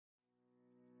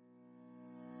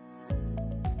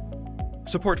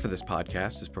Support for this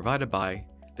podcast is provided by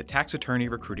the Tax Attorney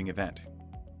Recruiting Event.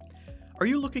 Are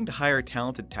you looking to hire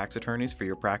talented tax attorneys for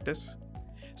your practice?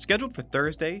 Scheduled for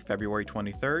Thursday, February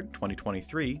 23rd,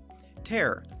 2023,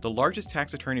 TARE, the largest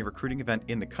tax attorney recruiting event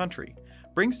in the country,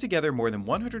 brings together more than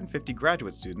 150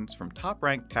 graduate students from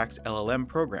top-ranked tax LLM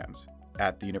programs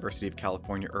at the University of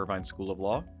California Irvine School of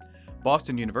Law,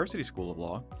 Boston University School of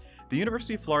Law, the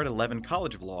University of Florida Levin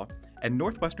College of Law, and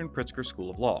Northwestern Pritzker School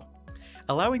of Law,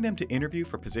 allowing them to interview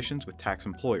for positions with tax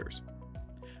employers.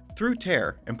 Through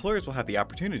TARE, employers will have the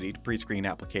opportunity to pre-screen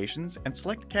applications and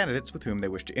select candidates with whom they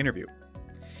wish to interview.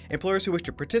 Employers who wish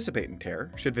to participate in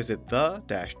TARE should visit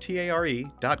the-tare.com.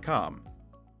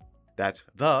 That's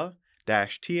the-tare.com.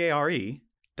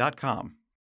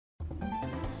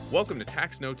 Welcome to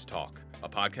Tax Notes Talk, a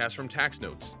podcast from Tax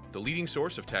Notes, the leading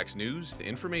source of tax news,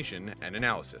 information, and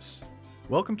analysis.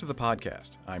 Welcome to the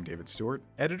podcast. I'm David Stewart,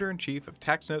 Editor-in-Chief of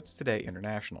Tax Notes Today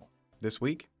International. This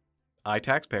week,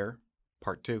 iTaxPayer,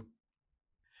 Part 2.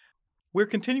 We're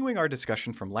continuing our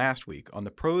discussion from last week on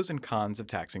the pros and cons of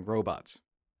taxing robots.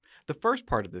 The first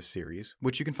part of this series,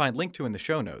 which you can find linked to in the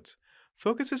show notes,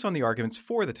 focuses on the arguments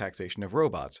for the taxation of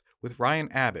robots with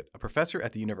Ryan Abbott, a professor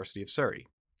at the University of Surrey.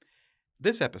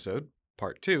 This episode,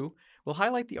 Part 2, will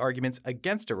highlight the arguments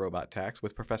against a robot tax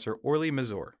with Professor Orly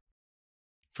Mazur.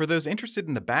 For those interested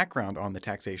in the background on the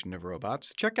taxation of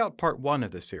robots, check out Part 1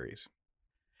 of this series.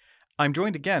 I'm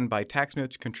joined again by Tax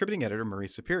Notes contributing editor Marie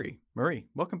Sapiri. Marie,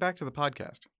 welcome back to the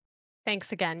podcast.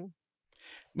 Thanks again.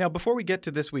 Now, before we get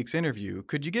to this week's interview,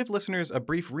 could you give listeners a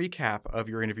brief recap of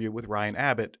your interview with Ryan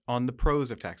Abbott on the pros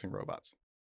of taxing robots?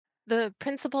 The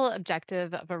principal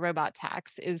objective of a robot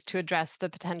tax is to address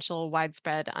the potential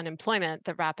widespread unemployment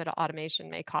that rapid automation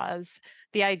may cause.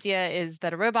 The idea is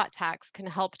that a robot tax can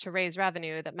help to raise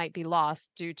revenue that might be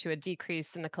lost due to a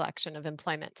decrease in the collection of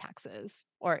employment taxes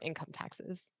or income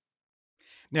taxes.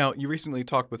 Now, you recently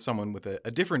talked with someone with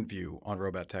a different view on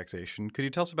robot taxation. Could you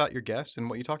tell us about your guest and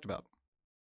what you talked about?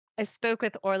 I spoke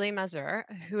with Orly Mazur,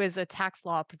 who is a tax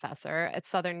law professor at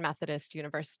Southern Methodist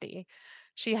University.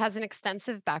 She has an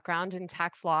extensive background in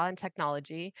tax law and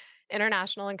technology,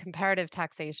 international and comparative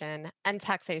taxation, and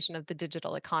taxation of the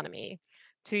digital economy.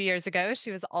 2 years ago, she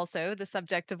was also the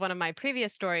subject of one of my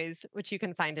previous stories, which you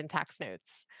can find in Tax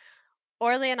Notes.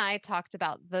 Orly and I talked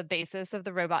about the basis of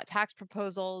the robot tax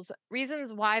proposals,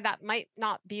 reasons why that might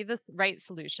not be the right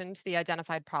solution to the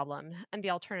identified problem, and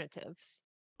the alternatives.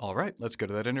 All right, let's go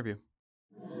to that interview.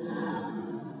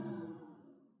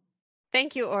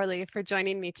 Thank you, Orly, for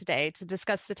joining me today to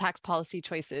discuss the tax policy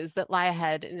choices that lie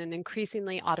ahead in an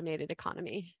increasingly automated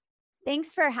economy.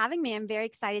 Thanks for having me. I'm very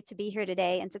excited to be here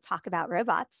today and to talk about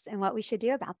robots and what we should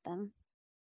do about them.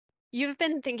 You've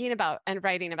been thinking about and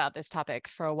writing about this topic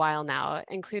for a while now,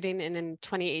 including in a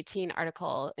 2018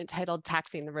 article entitled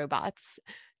Taxing the Robots.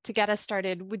 To get us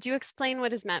started, would you explain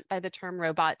what is meant by the term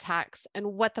robot tax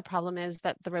and what the problem is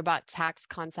that the robot tax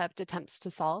concept attempts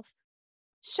to solve?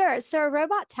 Sure. So a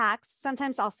robot tax,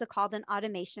 sometimes also called an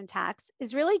automation tax,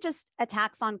 is really just a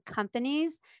tax on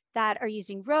companies that are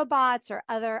using robots or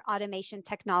other automation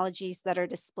technologies that are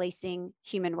displacing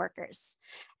human workers.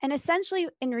 And essentially,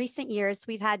 in recent years,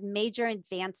 we've had major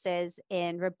advances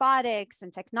in robotics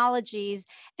and technologies.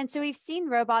 And so we've seen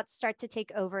robots start to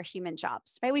take over human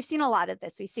jobs, right? We've seen a lot of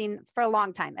this. We've seen for a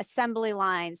long time, assembly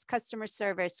lines, customer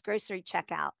service, grocery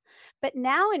checkout. But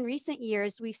now in recent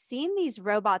years, we've seen these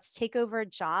robots take over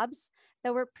jobs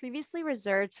that were previously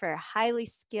reserved for highly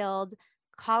skilled,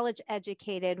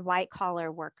 college-educated,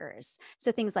 white-collar workers.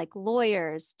 So things like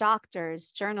lawyers, doctors,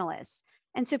 journalists.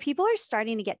 And so people are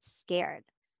starting to get scared.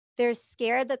 They're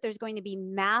scared that there's going to be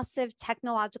massive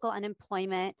technological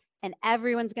unemployment and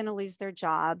everyone's going to lose their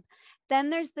job. Then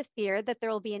there's the fear that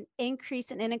there will be an increase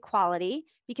in inequality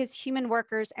because human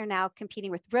workers are now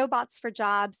competing with robots for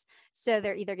jobs. So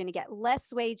they're either going to get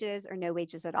less wages or no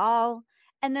wages at all.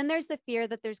 And then there's the fear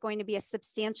that there's going to be a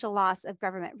substantial loss of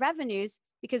government revenues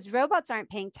because robots aren't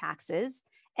paying taxes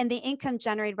and the income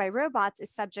generated by robots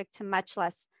is subject to much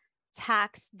less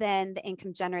tax than the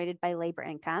income generated by labor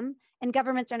income. And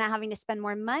governments are now having to spend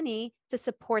more money to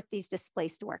support these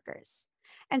displaced workers.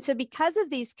 And so because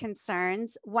of these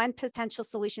concerns, one potential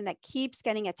solution that keeps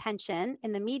getting attention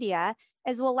in the media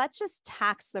is, well, let's just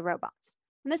tax the robots.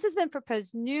 And this has been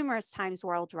proposed numerous times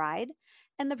worldwide.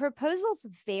 And the proposals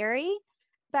vary,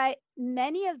 but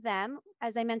many of them,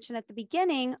 as I mentioned at the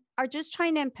beginning, are just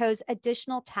trying to impose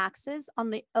additional taxes on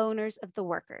the owners of the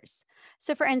workers.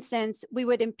 So for instance, we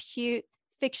would impute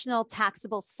fictional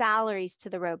taxable salaries to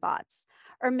the robots,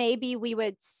 Or maybe we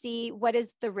would see what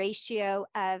is the ratio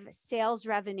of sales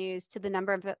revenues to the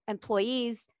number of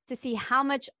employees to see how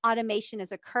much automation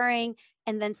is occurring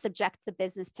and then subject the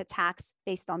business to tax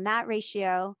based on that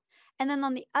ratio. And then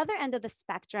on the other end of the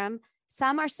spectrum,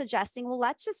 some are suggesting, well,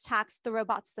 let's just tax the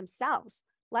robots themselves.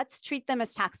 Let's treat them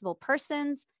as taxable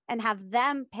persons and have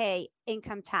them pay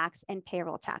income tax and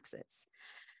payroll taxes.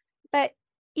 But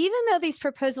even though these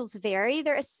proposals vary,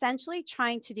 they're essentially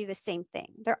trying to do the same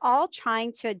thing. They're all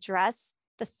trying to address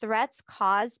the threats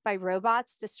caused by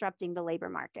robots disrupting the labor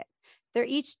market. They're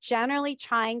each generally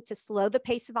trying to slow the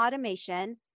pace of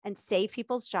automation and save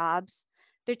people's jobs.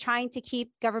 They're trying to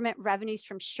keep government revenues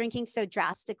from shrinking so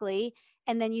drastically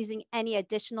and then using any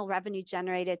additional revenue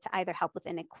generated to either help with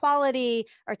inequality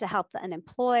or to help the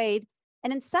unemployed.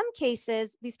 And in some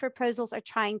cases, these proposals are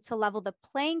trying to level the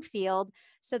playing field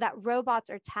so that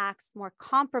robots are taxed more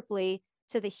comparably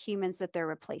to the humans that they're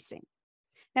replacing.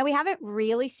 Now, we haven't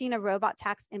really seen a robot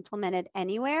tax implemented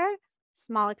anywhere.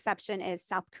 Small exception is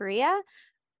South Korea,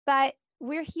 but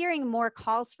we're hearing more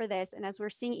calls for this. And as we're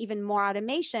seeing even more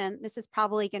automation, this is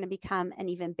probably going to become an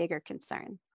even bigger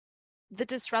concern. The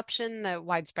disruption that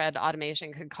widespread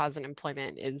automation could cause in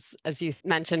employment is, as you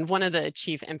mentioned, one of the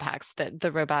chief impacts that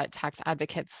the robot tax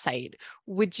advocates cite.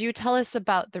 Would you tell us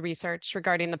about the research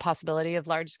regarding the possibility of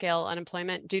large-scale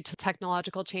unemployment due to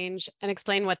technological change and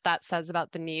explain what that says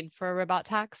about the need for a robot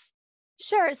tax?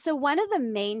 Sure. So one of the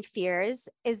main fears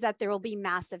is that there will be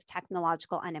massive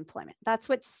technological unemployment. That's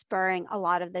what's spurring a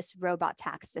lot of this robot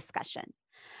tax discussion.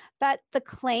 But the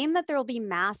claim that there will be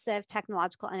massive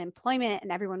technological unemployment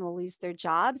and everyone will lose their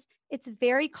jobs, it's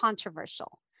very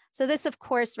controversial. So this, of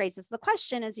course, raises the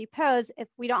question, as you pose, if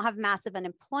we don't have massive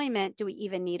unemployment, do we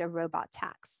even need a robot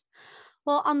tax?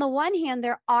 Well, on the one hand,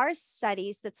 there are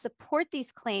studies that support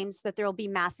these claims that there will be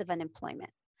massive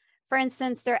unemployment. For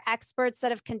instance, there are experts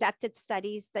that have conducted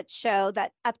studies that show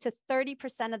that up to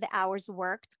 30% of the hours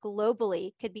worked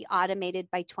globally could be automated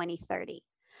by 2030.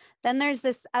 Then there's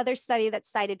this other study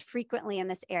that's cited frequently in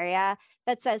this area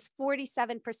that says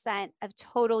 47% of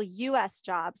total US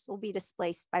jobs will be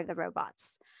displaced by the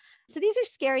robots. So these are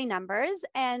scary numbers.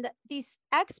 And these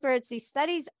experts, these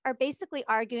studies are basically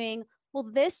arguing, well,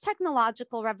 this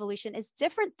technological revolution is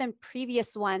different than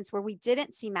previous ones where we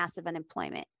didn't see massive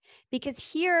unemployment,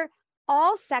 because here,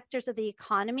 all sectors of the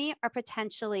economy are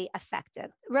potentially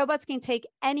affected. Robots can take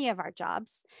any of our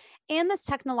jobs, and this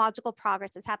technological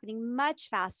progress is happening much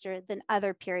faster than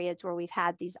other periods where we've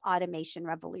had these automation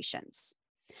revolutions.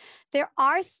 There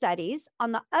are studies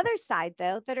on the other side,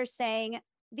 though, that are saying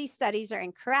these studies are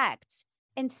incorrect.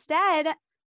 Instead,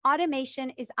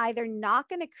 automation is either not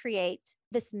going to create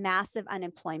this massive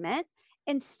unemployment.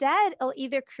 Instead, it'll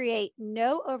either create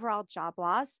no overall job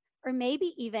loss, or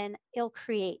maybe even it'll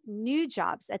create new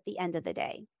jobs at the end of the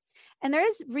day. And there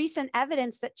is recent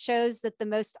evidence that shows that the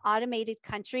most automated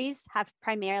countries have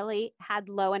primarily had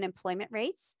low unemployment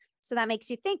rates. So that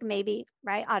makes you think maybe,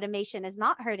 right, automation is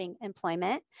not hurting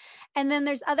employment. And then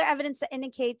there's other evidence that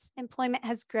indicates employment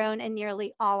has grown in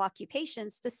nearly all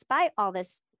occupations despite all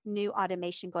this new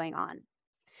automation going on.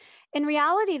 In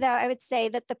reality, though, I would say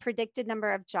that the predicted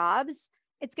number of jobs,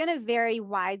 it's going to vary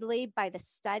widely by the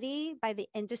study, by the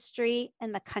industry,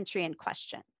 and the country in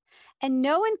question. And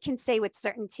no one can say with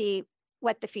certainty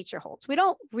what the future holds. We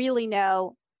don't really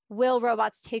know, will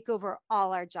robots take over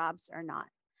all our jobs or not?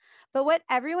 But what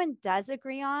everyone does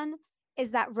agree on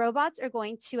is that robots are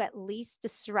going to at least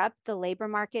disrupt the labor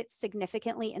market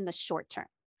significantly in the short term.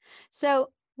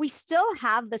 So we still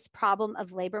have this problem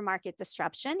of labor market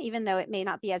disruption, even though it may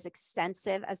not be as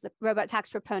extensive as the robot tax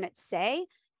proponents say.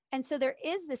 And so there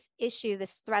is this issue,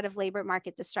 this threat of labor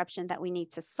market disruption that we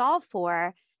need to solve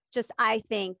for. Just, I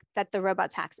think that the robot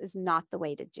tax is not the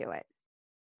way to do it.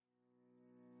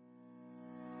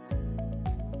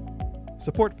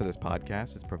 Support for this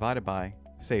podcast is provided by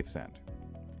SafeSend.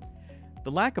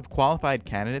 The lack of qualified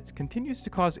candidates continues to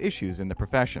cause issues in the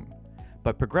profession,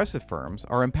 but progressive firms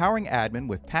are empowering admin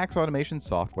with tax automation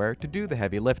software to do the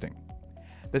heavy lifting.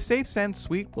 The SafeSend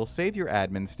suite will save your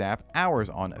admin staff hours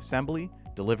on assembly,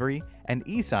 delivery, and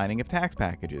e-signing of tax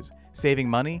packages, saving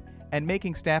money and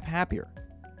making staff happier.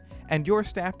 And your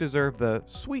staff deserve the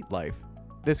sweet life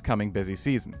this coming busy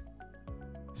season.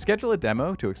 Schedule a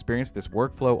demo to experience this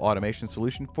workflow automation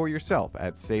solution for yourself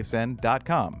at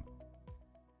safesend.com.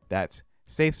 That's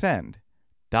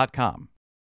safesend.com.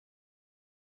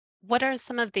 What are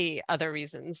some of the other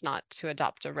reasons not to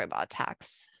adopt a robot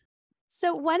tax?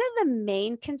 So one of the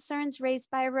main concerns raised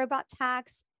by a robot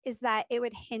tax is that it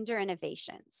would hinder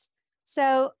innovations.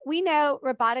 So we know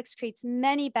robotics creates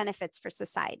many benefits for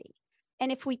society.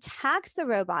 And if we tax the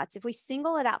robots, if we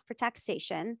single it out for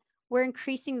taxation, we're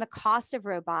increasing the cost of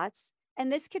robots,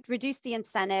 and this could reduce the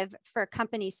incentive for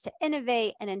companies to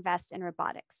innovate and invest in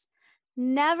robotics.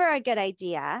 Never a good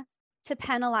idea to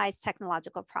penalize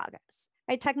technological progress,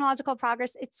 right? Technological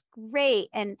progress, it's great,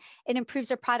 and it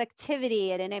improves our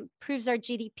productivity, and it improves our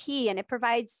GDP, and it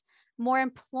provides more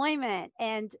employment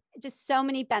and just so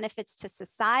many benefits to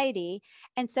society.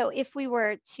 And so if we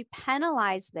were to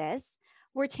penalize this,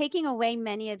 we're taking away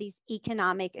many of these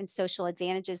economic and social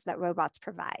advantages that robots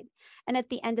provide. And at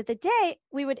the end of the day,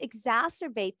 we would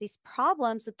exacerbate these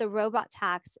problems that the robot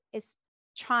tax is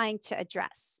trying to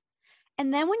address.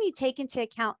 And then when you take into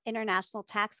account international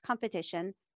tax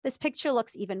competition, this picture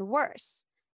looks even worse.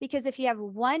 Because if you have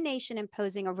one nation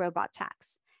imposing a robot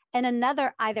tax and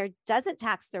another either doesn't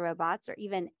tax the robots or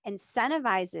even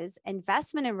incentivizes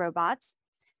investment in robots,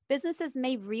 businesses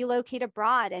may relocate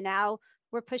abroad, and now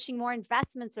we're pushing more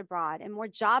investments abroad and more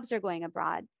jobs are going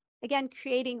abroad. Again,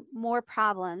 creating more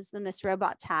problems than this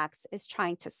robot tax is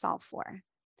trying to solve for.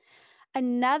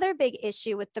 Another big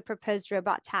issue with the proposed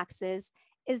robot taxes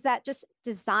is that just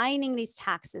designing these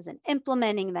taxes and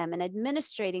implementing them and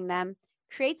administrating them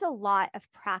creates a lot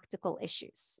of practical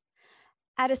issues.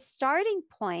 At a starting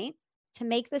point, to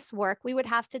make this work, we would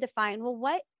have to define, well,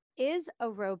 what is a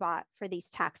robot for these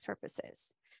tax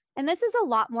purposes? And this is a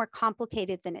lot more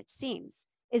complicated than it seems.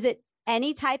 Is it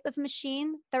any type of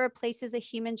machine that replaces a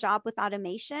human job with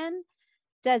automation?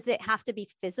 Does it have to be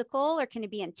physical, or can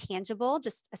it be intangible,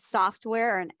 just a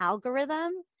software or an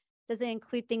algorithm? Does it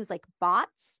include things like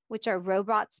bots, which are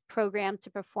robots programmed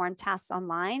to perform tasks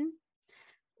online?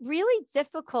 Really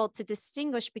difficult to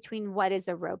distinguish between what is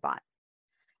a robot.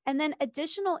 And then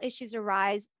additional issues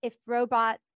arise if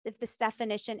this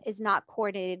definition is not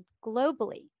coordinated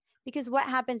globally. Because what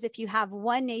happens if you have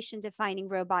one nation defining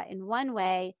robot in one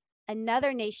way,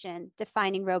 another nation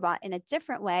defining robot in a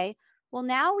different way? Well,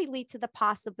 now we lead to the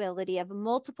possibility of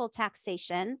multiple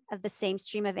taxation of the same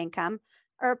stream of income,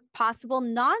 or possible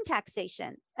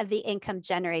non-taxation of the income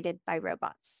generated by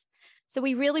robots. So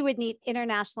we really would need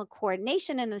international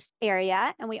coordination in this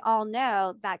area, and we all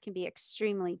know that can be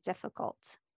extremely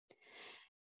difficult.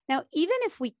 Now, even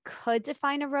if we could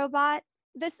define a robot,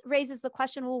 this raises the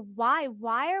question, well, why?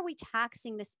 Why are we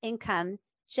taxing this income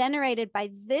generated by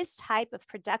this type of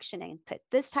production input,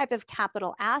 this type of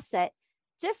capital asset,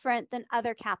 different than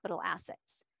other capital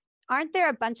assets? Aren't there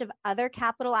a bunch of other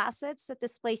capital assets that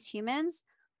displace humans?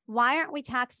 Why aren't we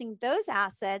taxing those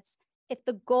assets if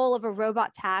the goal of a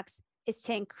robot tax is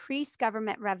to increase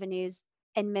government revenues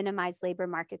and minimize labor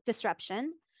market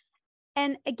disruption?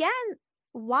 And again,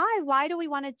 why? Why do we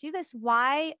want to do this?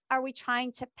 Why are we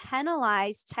trying to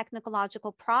penalize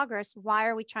technological progress? Why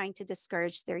are we trying to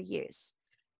discourage their use?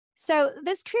 So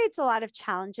this creates a lot of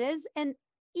challenges. And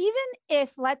even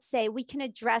if, let's say, we can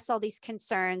address all these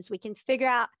concerns, we can figure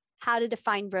out how to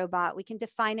define robot, we can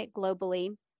define it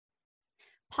globally,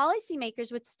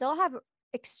 policymakers would still have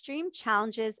extreme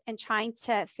challenges in trying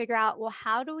to figure out, well,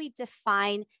 how do we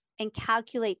define and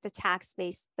calculate the tax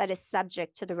base that is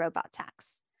subject to the robot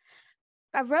tax?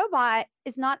 A robot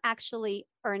is not actually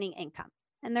earning income,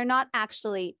 and they're not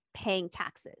actually paying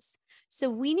taxes. So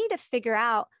we need to figure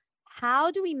out,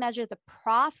 how do we measure the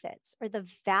profits or the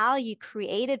value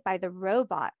created by the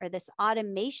robot or this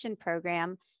automation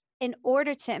program in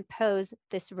order to impose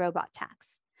this robot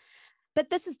tax? But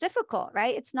this is difficult,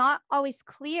 right? It's not always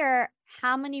clear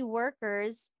how many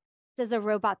workers does a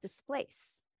robot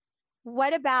displace.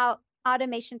 What about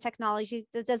automation technology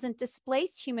that doesn't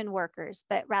displace human workers,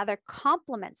 but rather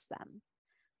complements them?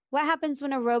 What happens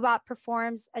when a robot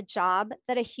performs a job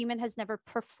that a human has never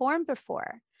performed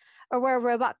before? Or where a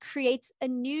robot creates a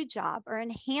new job or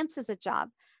enhances a job?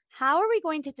 How are we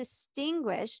going to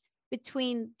distinguish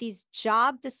between these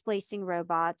job displacing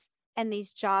robots and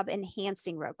these job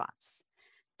enhancing robots?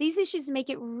 These issues make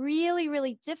it really,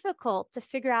 really difficult to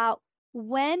figure out,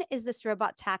 when is this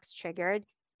robot tax triggered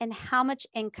and how much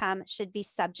income should be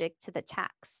subject to the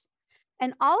tax.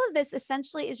 And all of this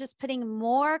essentially is just putting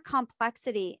more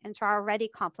complexity into our already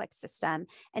complex system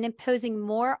and imposing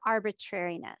more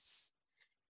arbitrariness.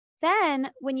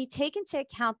 Then, when you take into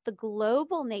account the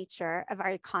global nature of our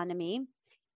economy,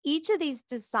 each of these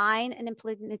design and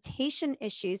implementation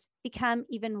issues become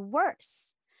even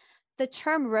worse. The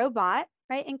term robot,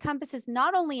 right, encompasses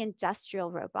not only industrial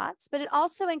robots, but it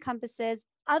also encompasses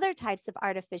other types of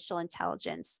artificial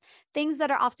intelligence, things that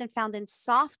are often found in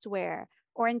software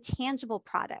or intangible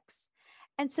products.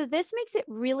 And so this makes it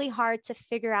really hard to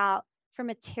figure out, from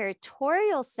a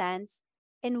territorial sense,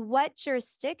 in what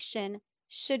jurisdiction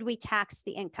should we tax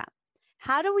the income?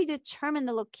 How do we determine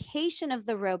the location of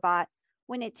the robot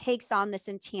when it takes on this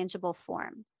intangible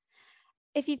form?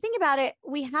 if you think about it,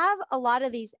 we have a lot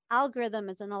of these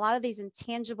algorithms and a lot of these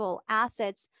intangible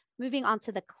assets moving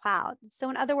onto the cloud. So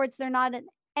in other words, they're not in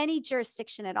any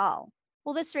jurisdiction at all.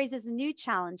 Well, this raises new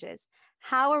challenges.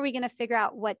 How are we going to figure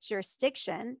out what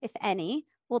jurisdiction, if any,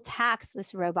 will tax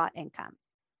this robot income?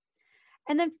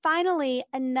 And then finally,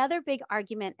 another big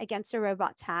argument against a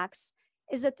robot tax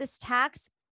is that this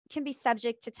tax can be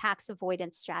subject to tax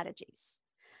avoidance strategies.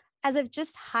 As I've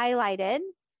just highlighted,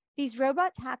 these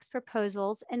robot tax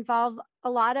proposals involve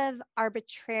a lot of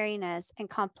arbitrariness and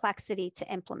complexity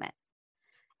to implement.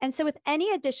 And so with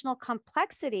any additional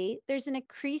complexity, there's an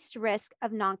increased risk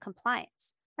of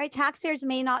non-compliance, right? Taxpayers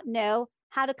may not know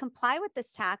how to comply with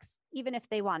this tax, even if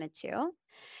they wanted to.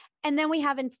 And then we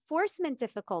have enforcement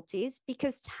difficulties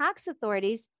because tax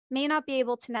authorities may not be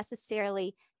able to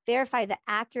necessarily verify the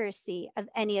accuracy of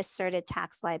any asserted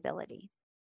tax liability.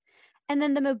 And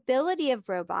then the mobility of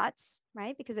robots,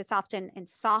 right, because it's often in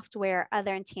software,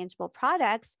 other intangible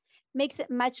products, makes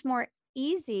it much more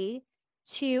easy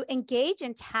to engage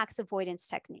in tax avoidance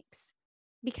techniques.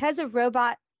 Because a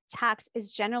robot tax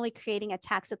is generally creating a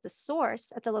tax at the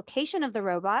source, at the location of the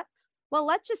robot, well,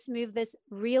 let's just move this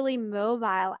really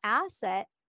mobile asset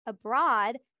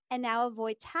abroad and now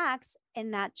avoid tax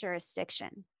in that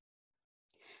jurisdiction.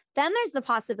 Then there's the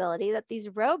possibility that these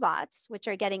robots, which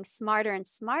are getting smarter and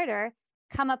smarter,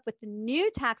 come up with new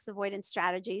tax avoidance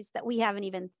strategies that we haven't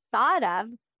even thought of,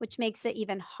 which makes it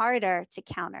even harder to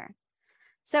counter.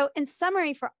 So in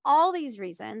summary, for all these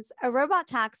reasons, a robot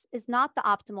tax is not the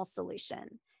optimal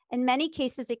solution. In many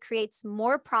cases, it creates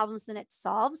more problems than it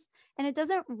solves, and it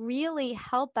doesn't really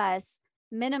help us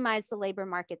minimize the labor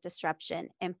market disruption,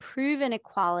 improve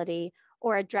inequality,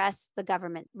 or address the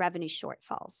government revenue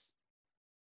shortfalls.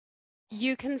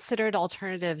 You considered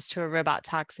alternatives to a robot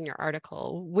tax in your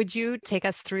article. Would you take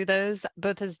us through those,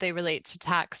 both as they relate to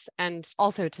tax and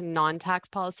also to non-tax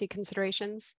policy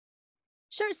considerations?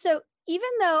 Sure. So even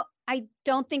though I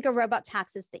don't think a robot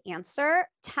tax is the answer,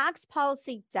 tax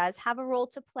policy does have a role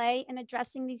to play in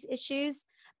addressing these issues.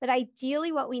 But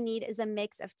ideally, what we need is a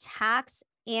mix of tax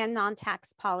and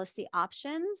non-tax policy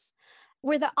options,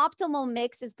 where the optimal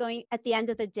mix is going, at the end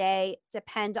of the day,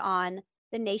 depend on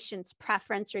the nation's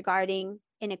preference regarding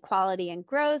inequality and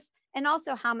growth, and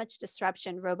also how much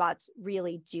disruption robots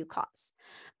really do cause.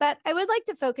 But I would like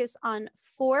to focus on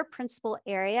 4 principal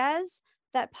areas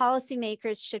that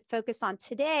policymakers should focus on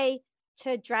today to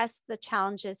address the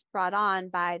challenges brought on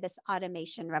by this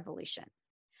automation revolution.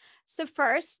 So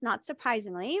first, not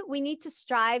surprisingly, we need to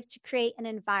strive to create an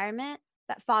environment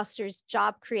that fosters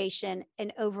job creation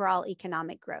and overall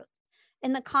economic growth.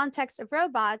 In the context of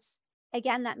robots,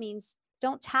 again, that means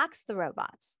don't tax the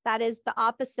robots. That is the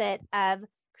opposite of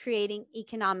creating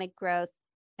economic growth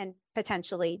and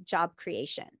potentially job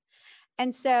creation.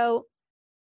 And so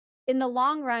in the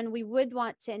long run, we would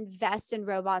want to invest in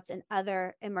robots and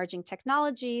other emerging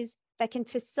technologies that can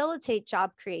facilitate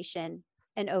job creation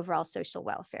and overall social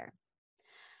welfare.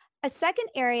 A second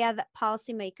area that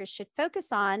policymakers should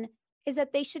focus on is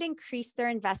that they should increase their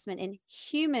investment in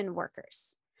human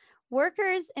workers.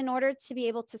 Workers, in order to be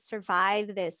able to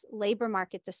survive this labor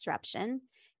market disruption,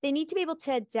 they need to be able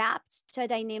to adapt to a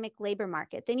dynamic labor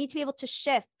market. They need to be able to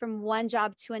shift from one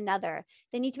job to another.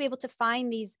 They need to be able to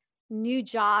find these new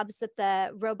jobs that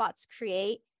the robots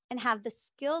create and have the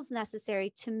skills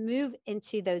necessary to move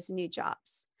into those new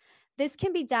jobs. This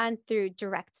can be done through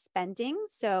direct spending.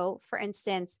 So for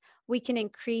instance, we can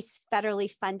increase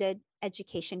federally funded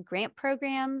education grant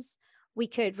programs. We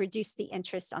could reduce the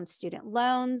interest on student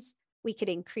loans. We could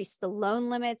increase the loan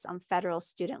limits on federal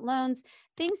student loans,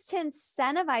 things to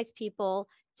incentivize people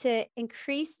to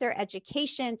increase their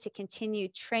education, to continue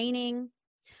training.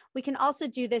 We can also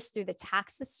do this through the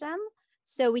tax system.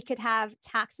 So we could have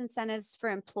tax incentives for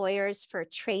employers for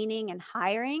training and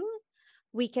hiring.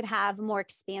 We could have more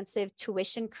expansive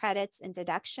tuition credits and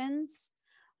deductions.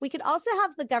 We could also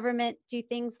have the government do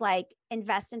things like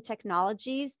invest in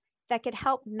technologies that could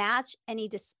help match any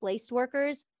displaced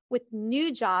workers with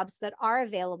new jobs that are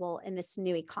available in this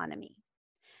new economy.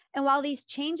 And while these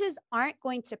changes aren't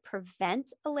going to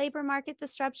prevent a labor market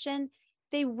disruption,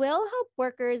 they will help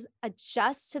workers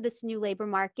adjust to this new labor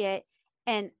market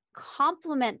and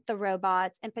complement the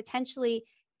robots and potentially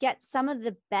get some of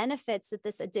the benefits that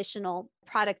this additional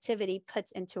productivity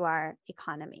puts into our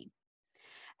economy.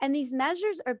 And these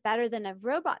measures are better than a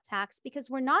robot tax because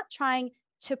we're not trying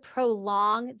to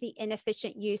prolong the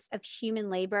inefficient use of human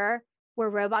labor where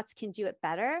robots can do it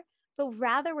better, but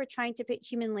rather we're trying to put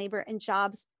human labor in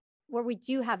jobs where we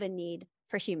do have a need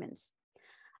for humans.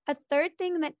 A third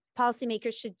thing that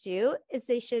policymakers should do is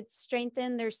they should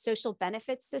strengthen their social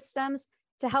benefit systems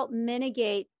to help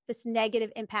mitigate this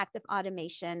negative impact of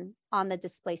automation on the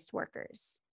displaced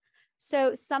workers.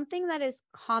 So something that is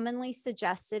commonly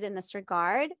suggested in this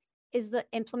regard is the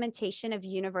implementation of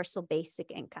universal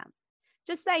basic income.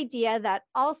 Just the idea that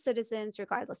all citizens,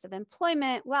 regardless of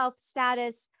employment, wealth,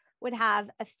 status, would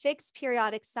have a fixed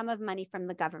periodic sum of money from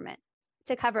the government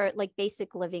to cover like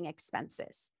basic living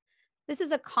expenses. This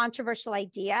is a controversial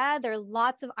idea. There are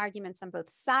lots of arguments on both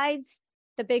sides,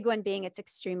 the big one being it's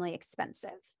extremely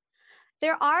expensive.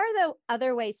 There are, though,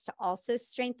 other ways to also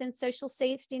strengthen social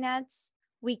safety nets.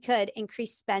 We could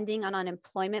increase spending on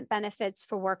unemployment benefits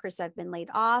for workers that have been laid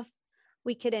off.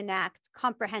 We could enact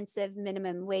comprehensive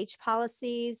minimum wage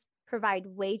policies, provide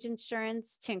wage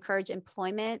insurance to encourage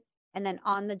employment and then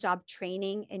on-the-job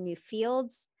training in new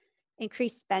fields,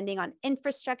 increase spending on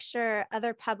infrastructure,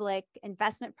 other public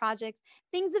investment projects,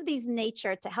 things of these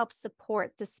nature to help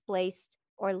support displaced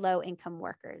or low-income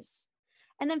workers.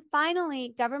 And then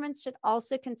finally, governments should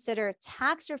also consider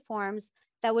tax reforms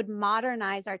that would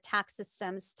modernize our tax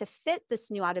systems to fit this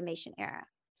new automation era.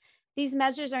 These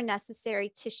measures are necessary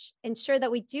to ensure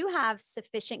that we do have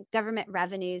sufficient government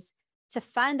revenues to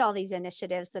fund all these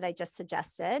initiatives that I just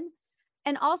suggested,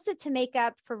 and also to make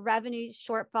up for revenue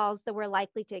shortfalls that we're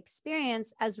likely to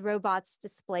experience as robots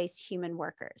displace human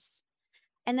workers.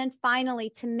 And then finally,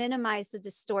 to minimize the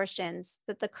distortions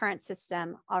that the current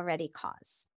system already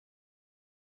causes.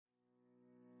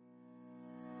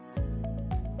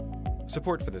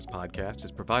 Support for this podcast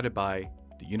is provided by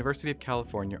the University of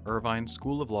California Irvine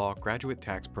School of Law Graduate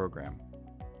Tax Program.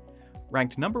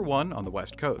 Ranked number 1 on the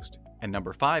West Coast and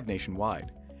number 5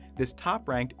 nationwide, this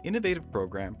top-ranked innovative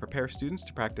program prepares students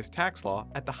to practice tax law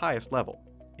at the highest level,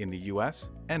 in the U.S.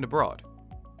 and abroad.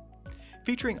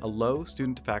 Featuring a low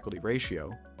student-to-faculty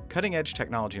ratio, cutting-edge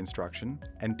technology instruction,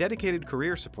 and dedicated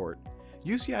career support,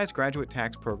 UCI's graduate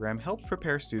tax program helps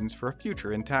prepare students for a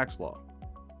future in tax law.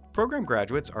 Program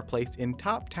graduates are placed in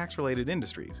top tax-related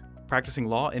industries, practicing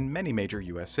law in many major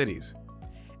U.S. cities.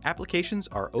 Applications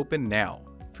are open now.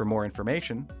 For more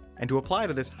information, and to apply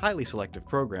to this highly selective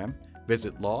program,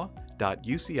 visit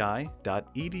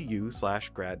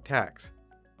law.uci.edu/gradtax.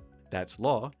 That's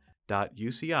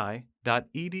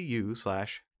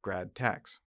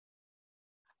law.uci.edu/gradtax.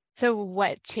 So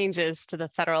what changes to the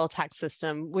federal tax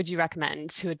system would you recommend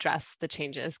to address the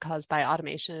changes caused by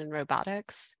automation and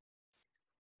robotics?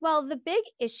 Well, the big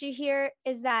issue here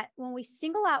is that when we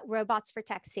single out robots for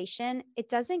taxation, it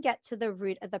doesn't get to the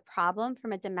root of the problem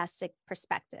from a domestic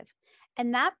perspective.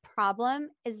 And that problem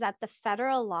is that the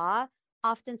federal law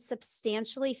often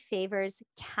substantially favors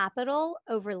capital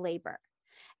over labor.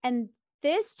 And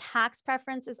this tax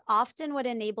preference is often what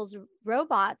enables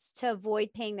robots to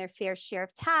avoid paying their fair share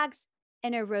of tax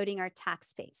and eroding our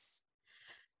tax base.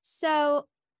 So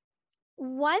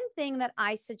one thing that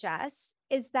I suggest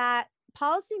is that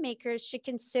policymakers should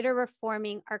consider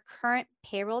reforming our current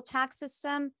payroll tax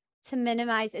system to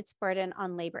minimize its burden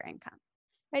on labor income.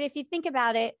 Right? If you think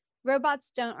about it,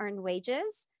 robots don't earn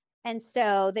wages, and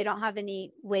so they don't have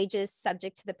any wages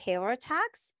subject to the payroll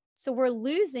tax. So we're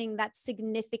losing that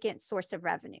significant source of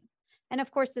revenue. And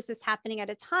of course, this is happening at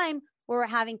a time where we're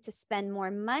having to spend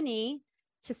more money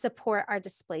to support our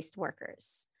displaced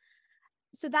workers.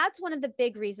 So that's one of the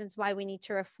big reasons why we need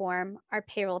to reform our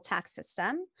payroll tax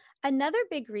system. Another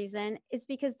big reason is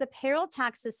because the payroll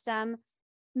tax system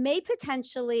may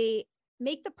potentially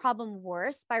make the problem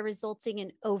worse by resulting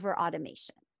in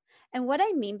over-automation. And what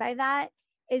I mean by that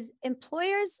is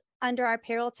employers under our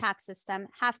payroll tax system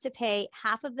have to pay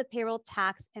half of the payroll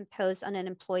tax imposed on an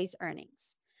employee's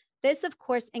earnings. This, of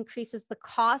course, increases the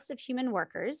cost of human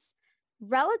workers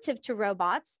relative to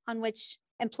robots, on which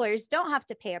employers don't have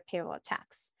to pay a payroll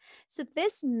tax. So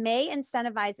this may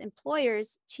incentivize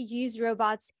employers to use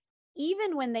robots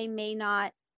even when they may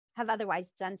not have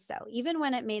otherwise done so, even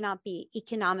when it may not be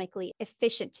economically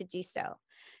efficient to do so.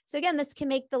 So again, this can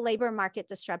make the labor market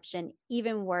disruption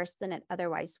even worse than it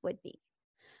otherwise would be.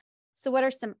 So what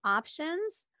are some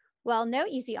options? Well, no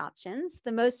easy options.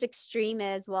 The most extreme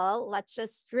is, well, let's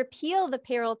just repeal the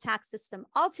payroll tax system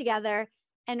altogether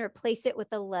and replace it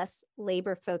with a less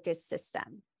labor-focused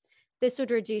system. This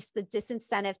would reduce the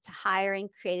disincentive to hiring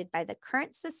created by the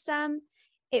current system.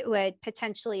 It would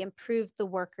potentially improve the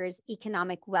workers'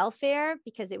 economic welfare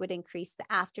because it would increase the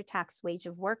after-tax wage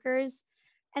of workers.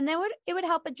 And then it would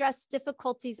help address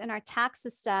difficulties in our tax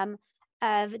system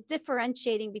of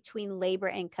differentiating between labor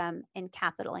income and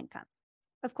capital income.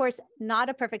 Of course, not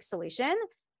a perfect solution.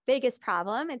 Biggest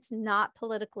problem, it's not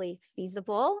politically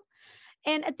feasible.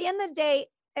 And at the end of the day,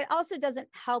 it also doesn't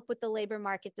help with the labor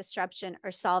market disruption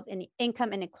or solve any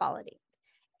income inequality.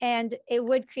 And it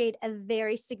would create a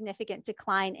very significant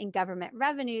decline in government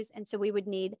revenues. And so we would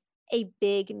need a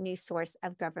big new source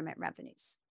of government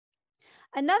revenues.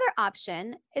 Another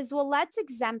option is, well, let's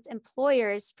exempt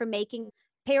employers from making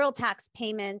payroll tax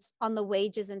payments on the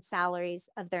wages and salaries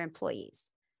of their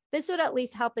employees. This would at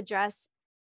least help address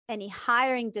any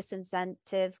hiring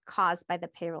disincentive caused by the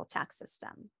payroll tax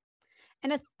system.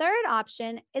 And a third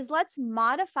option is, let's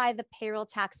modify the payroll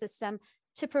tax system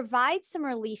to provide some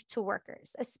relief to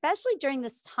workers, especially during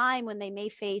this time when they may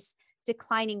face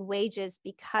declining wages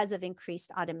because of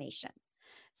increased automation.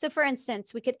 So for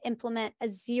instance, we could implement a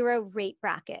zero rate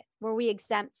bracket where we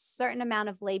exempt certain amount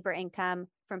of labor income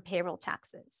from payroll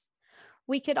taxes.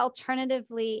 We could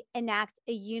alternatively enact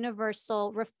a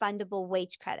universal refundable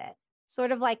wage credit,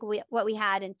 sort of like what we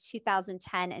had in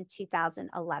 2010 and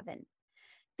 2011.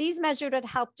 These measures would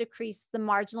help decrease the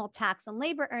marginal tax on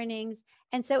labor earnings,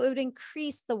 and so it would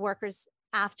increase the workers'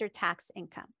 after-tax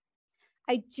income.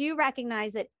 I do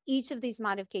recognize that each of these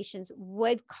modifications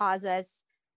would cause us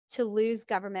to lose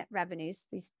government revenues,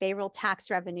 these payroll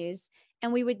tax revenues,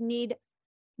 and we would need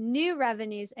new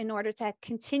revenues in order to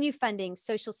continue funding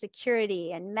Social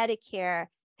Security and Medicare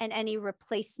and any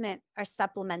replacement or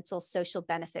supplemental social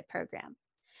benefit program.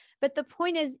 But the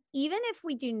point is, even if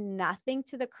we do nothing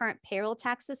to the current payroll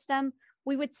tax system,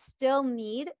 we would still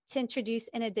need to introduce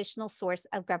an additional source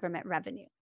of government revenue.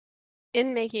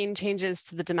 In making changes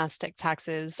to the domestic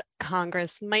taxes,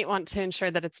 Congress might want to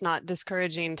ensure that it's not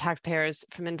discouraging taxpayers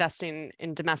from investing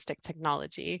in domestic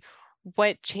technology.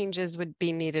 What changes would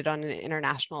be needed on an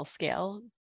international scale?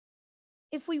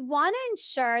 If we want to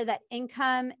ensure that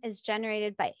income is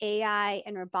generated by AI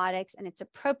and robotics and it's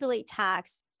appropriately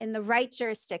taxed in the right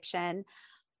jurisdiction,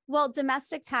 well,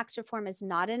 domestic tax reform is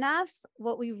not enough.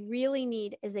 What we really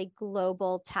need is a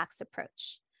global tax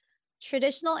approach.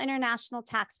 Traditional international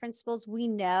tax principles, we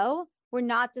know, were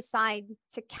not designed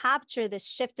to capture this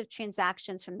shift of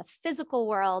transactions from the physical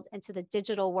world into the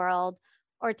digital world,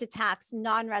 or to tax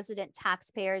non-resident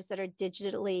taxpayers that are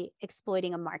digitally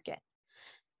exploiting a market.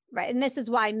 Right. And this is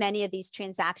why many of these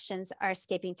transactions are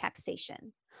escaping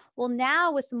taxation. Well,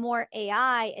 now with more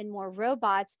AI and more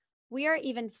robots, we are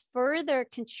even further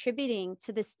contributing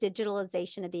to this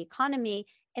digitalization of the economy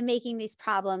and making these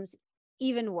problems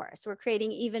even worse. We're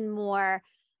creating even more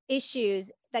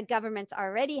issues that governments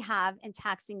already have in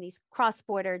taxing these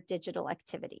cross-border digital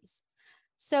activities.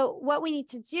 So what we need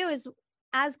to do is,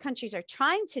 as countries are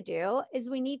trying to do, is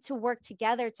we need to work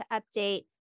together to update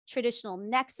traditional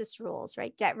nexus rules,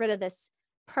 right? Get rid of this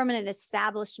permanent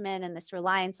establishment and this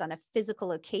reliance on a physical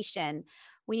location.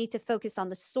 We need to focus on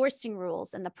the sourcing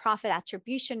rules and the profit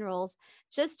attribution rules,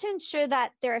 just to ensure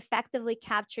that they're effectively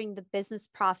capturing the business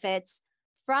profits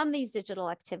from these digital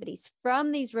activities,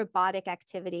 from these robotic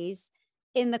activities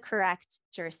in the correct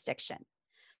jurisdiction.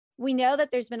 We know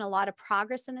that there's been a lot of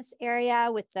progress in this area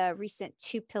with the recent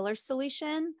two-pillar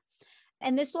solution.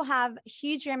 And this will have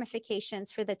huge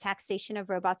ramifications for the taxation of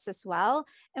robots as well.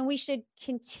 And we should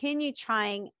continue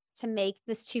trying to make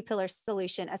this two-pillar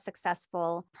solution a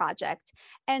successful project.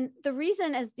 And the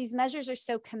reason is these measures are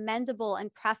so commendable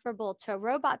and preferable to a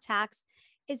robot tax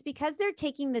is because they're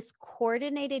taking this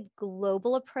coordinated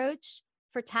global approach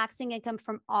for taxing income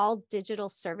from all digital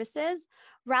services,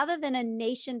 rather than a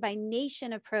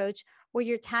nation-by-nation approach where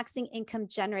you're taxing income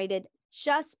generated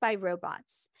just by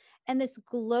robots. And this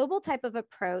global type of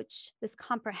approach, this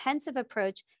comprehensive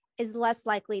approach, is less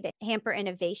likely to hamper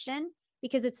innovation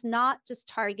because it's not just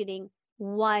targeting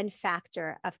one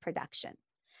factor of production.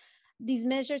 These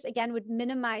measures, again, would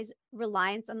minimize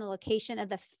reliance on the location of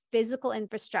the physical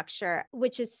infrastructure,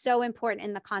 which is so important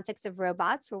in the context of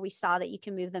robots, where we saw that you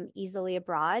can move them easily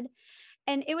abroad.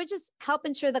 And it would just help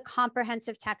ensure the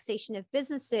comprehensive taxation of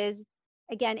businesses,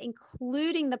 again,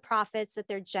 including the profits that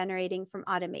they're generating from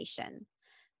automation.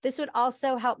 This would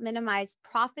also help minimize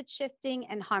profit shifting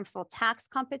and harmful tax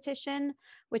competition,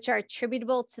 which are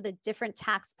attributable to the different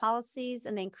tax policies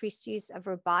and the increased use of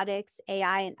robotics,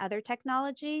 AI, and other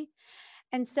technology.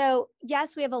 And so,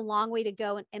 yes, we have a long way to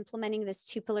go in implementing this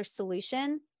two-pillar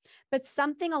solution, but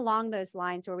something along those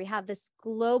lines where we have this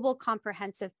global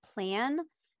comprehensive plan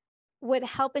would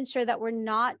help ensure that we're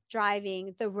not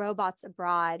driving the robots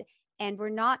abroad and we're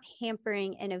not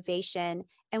hampering innovation,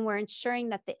 and we're ensuring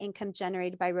that the income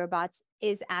generated by robots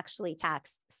is actually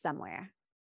taxed somewhere.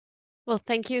 Well,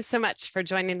 thank you so much for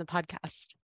joining the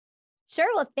podcast. Sure.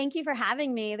 Well, thank you for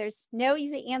having me. There's no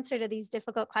easy answer to these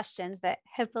difficult questions, but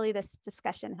hopefully this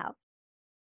discussion helped.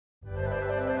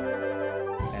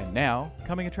 And now,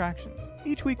 coming attractions.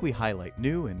 Each week we highlight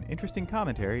new and interesting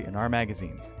commentary in our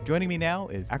magazines. Joining me now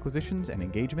is Acquisitions and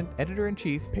Engagement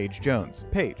Editor-in-Chief, Paige Jones.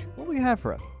 Paige, what will you have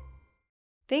for us?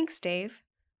 Thanks, Dave.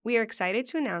 We are excited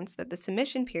to announce that the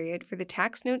submission period for the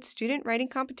Tax Notes Student Writing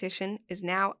Competition is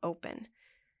now open.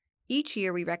 Each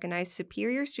year, we recognize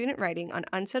superior student writing on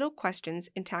unsettled questions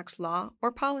in tax law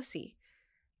or policy.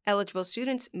 Eligible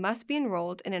students must be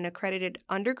enrolled in an accredited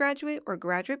undergraduate or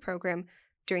graduate program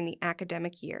during the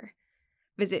academic year.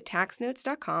 Visit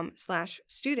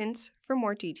taxnotes.com/students for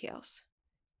more details.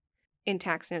 In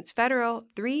Tax Notes Federal,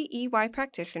 3 EY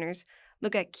practitioners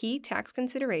look at key tax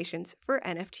considerations for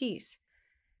NFTs.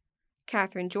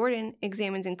 Catherine Jordan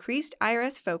examines increased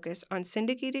IRS focus on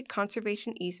syndicated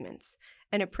conservation easements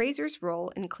and appraisers' role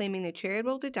in claiming the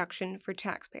charitable deduction for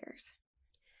taxpayers.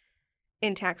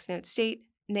 In Tax Notes State,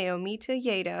 Naomita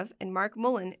Yadav and Mark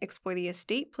Mullen explore the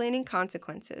estate planning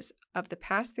consequences of the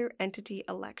pass-through entity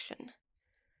election.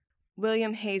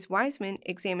 William Hayes Wiseman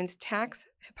examines tax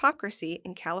hypocrisy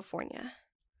in California.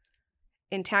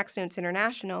 In Tax Notes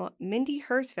International, Mindy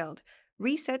Hersfeld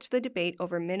resets the debate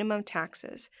over minimum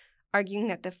taxes, arguing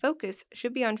that the focus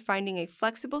should be on finding a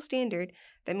flexible standard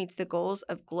that meets the goals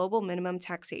of global minimum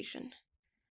taxation.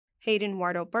 Hayden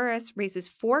Wardle-Burris raises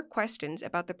 4 questions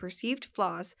about the perceived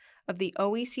flaws of the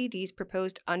OECD's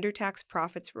proposed undertax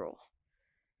profits rule.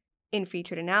 In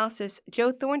Featured Analysis,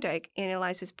 Joe Thorndike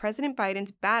analyzes President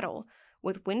Biden's battle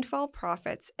with windfall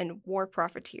profits and war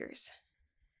profiteers.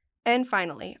 And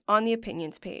finally, on the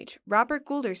opinions page, Robert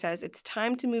Goulder says it's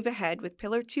time to move ahead with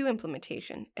Pillar 2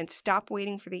 implementation and stop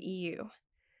waiting for the EU.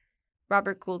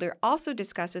 Robert Goulder also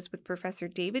discusses with Professor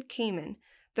David Kamen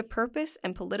the purpose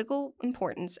and political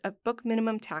importance of book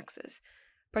minimum taxes,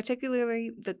 particularly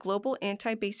the Global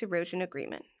Anti-Base Erosion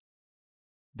Agreement.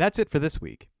 That's it for this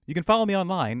week. You can follow me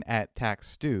online at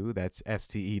TaxStew, that's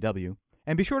STEW,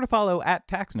 and be sure to follow at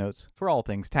TaxNotes for all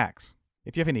things tax.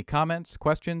 If you have any comments,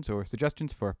 questions, or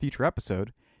suggestions for a future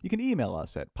episode, you can email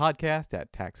us at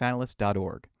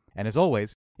podcast@taxanalyst.org. And as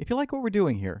always, if you like what we're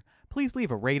doing here, please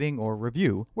leave a rating or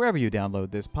review wherever you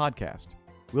download this podcast.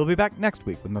 We'll be back next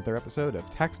week with another episode of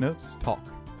Tax Notes Talk.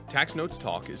 Tax Notes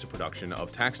Talk is a production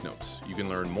of Tax Notes. You can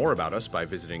learn more about us by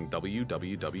visiting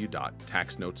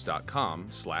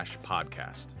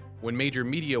www.taxnotes.com/podcast. When major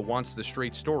media wants the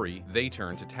straight story, they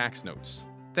turn to Tax Notes.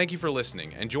 Thank you for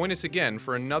listening, and join us again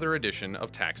for another edition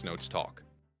of Tax Notes Talk.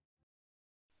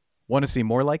 Want to see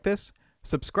more like this?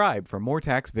 Subscribe for more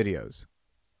tax videos.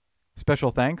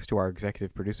 Special thanks to our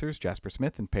executive producers Jasper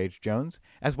Smith and Paige Jones,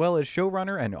 as well as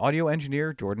showrunner and audio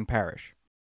engineer Jordan Parrish.